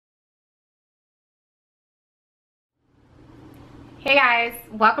Hey guys,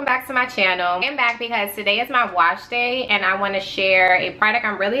 welcome back to my channel. I'm back because today is my wash day and I want to share a product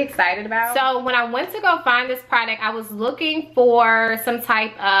I'm really excited about. So when I went to go find this product, I was looking for some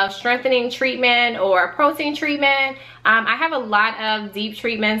type of strengthening treatment or protein treatment. I have a lot of deep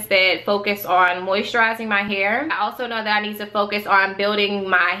treatments that focus on moisturizing my hair. I also know that I need to focus on building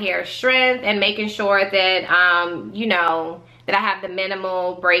my hair strength and making sure that, you know, that I have the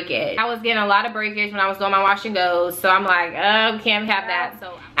minimal breakage. I was getting a lot of breakage when I was doing my wash and goes, so I'm like, can't have that.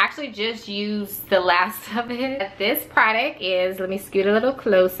 So I actually just used the last of it. This product is, let me scoot a little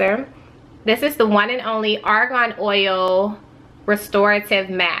closer. This is the one and only Argan Oil Restorative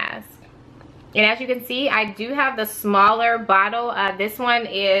Mask. And as you can see, I do have the smaller bottle. This one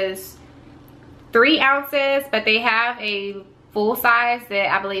is 3 ounces, but they have a full size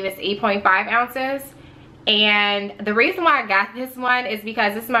that I believe is 8.5 ounces. And the reason why I got this one is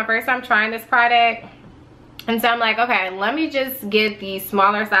because this is my first time trying this product. And so I'm like, okay, let me just get the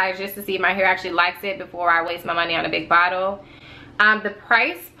smaller size just to see if my hair actually likes it before I waste my money on a big bottle. The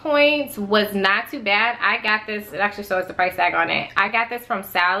price point was not too bad. I got this, it actually shows the price tag on it. I got this from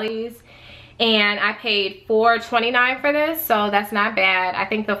Sally's and I paid $4.29 for this, so that's not bad. I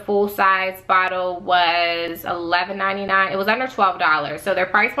think the full size bottle was $11.99. It was under $12, so their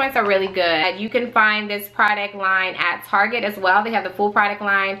price points are really good. You can find this product line at Target as well. They have the full product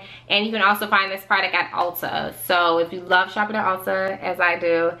line, and you can also find this product at Ulta. So if you love shopping at Ulta, as I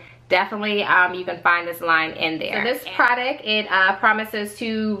do, definitely you can find this line in there. So this product, it promises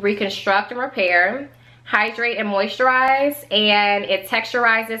to reconstruct and repair, hydrate and moisturize, and it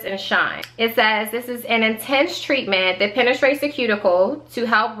texturizes and shines. It says this is an intense treatment that penetrates the cuticle to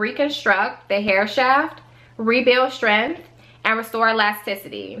help reconstruct the hair shaft, rebuild strength, and restore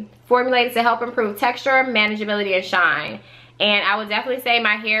elasticity. Formulated to help improve texture, manageability, and shine. And I would definitely say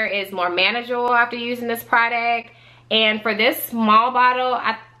my hair is more manageable after using this product. And for this small bottle,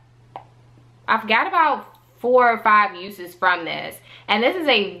 I've got about 4 or 5 uses from this. And this is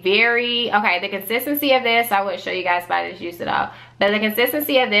a very, okay, the consistency of this, I wouldn't show you guys if I just used it all, but the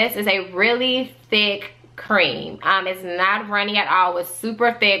consistency of this is a really thick cream. It's not runny at all. It's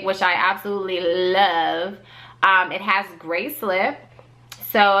super thick, which I absolutely love. It has great slip.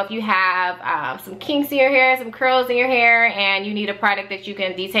 So if you have some kinks in your hair, some curls in your hair, and you need a product that you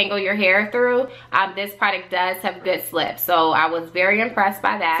can detangle your hair through, this product does have good slip. So I was very impressed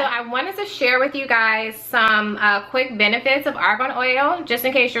by that. So I wanted to share with you guys some quick benefits of argan oil. Just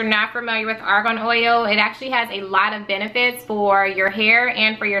in case you're not familiar with argan oil, it actually has a lot of benefits for your hair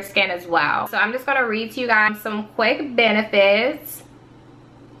and for your skin as well. So I'm just going to read to you guys some quick benefits.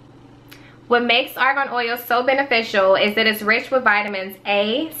 What makes argan oil so beneficial is that it's rich with vitamins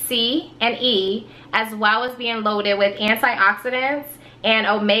A, C, and E, as well as being loaded with antioxidants and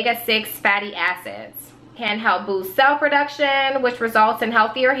omega-6 fatty acids. Can help boost cell production, which results in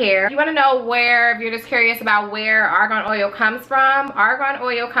healthier hair. You want to know where, if you're just curious about where argan oil comes from, argan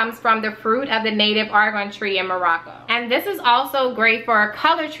oil comes from the fruit of the native argan tree in Morocco. And this is also great for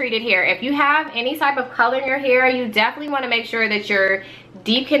color treated hair. If you have any type of color in your hair, you definitely want to make sure that you're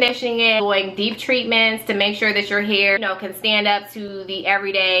deep conditioning it, doing deep treatments to make sure that your hair, you know, can stand up to the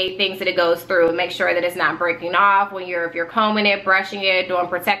everyday things that it goes through. Make sure that it's not breaking off when if you're combing it, brushing it, doing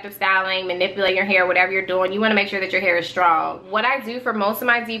protective styling, manipulating your hair, whatever you're doing, you want to make sure that your hair is strong. What I do for most of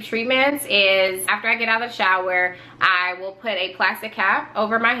my deep treatments is after I get out of the shower, I will put a plastic cap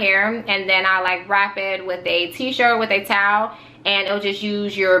over my hair, and then I like wrap it with a t-shirt, with a towel, and it'll just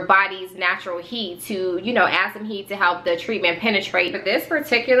use your body's natural heat to, you know, add some heat to help the treatment penetrate. For this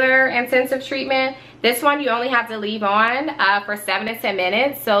particular intensive treatment, this one you only have to leave on for 7 to 10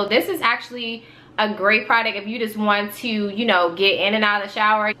 minutes. So this is actually a great product if you just want to, you know, get in and out of the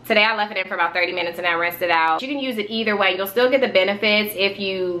shower. Today I left it in for about 30 minutes and I rinsed it out. You can use it either way. You'll still get the benefits if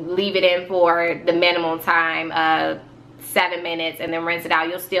you leave it in for the minimum time of 7 minutes and then rinse it out.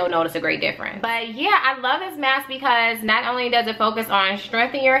 You'll still notice a great difference. But yeah, I love this mask because not only does it focus on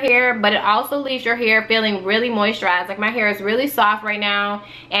strengthening your hair, but it also leaves your hair feeling really moisturized. Like my hair is really soft right now,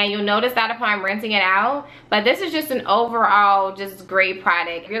 and you'll notice that upon rinsing it out. But this is just an overall just great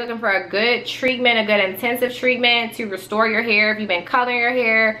product. If you're looking for a good treatment, a good intensive treatment to restore your hair, if you've been coloring your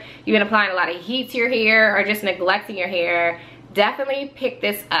hair, you've been applying a lot of heat to your hair, or just neglecting your hair, definitely pick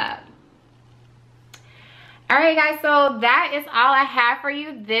this up. Alright guys, so that is all I have for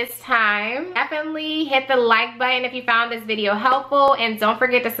you this time. Definitely hit the like button if you found this video helpful, and don't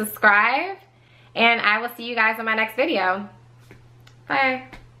forget to subscribe, and I will see you guys in my next video. Bye.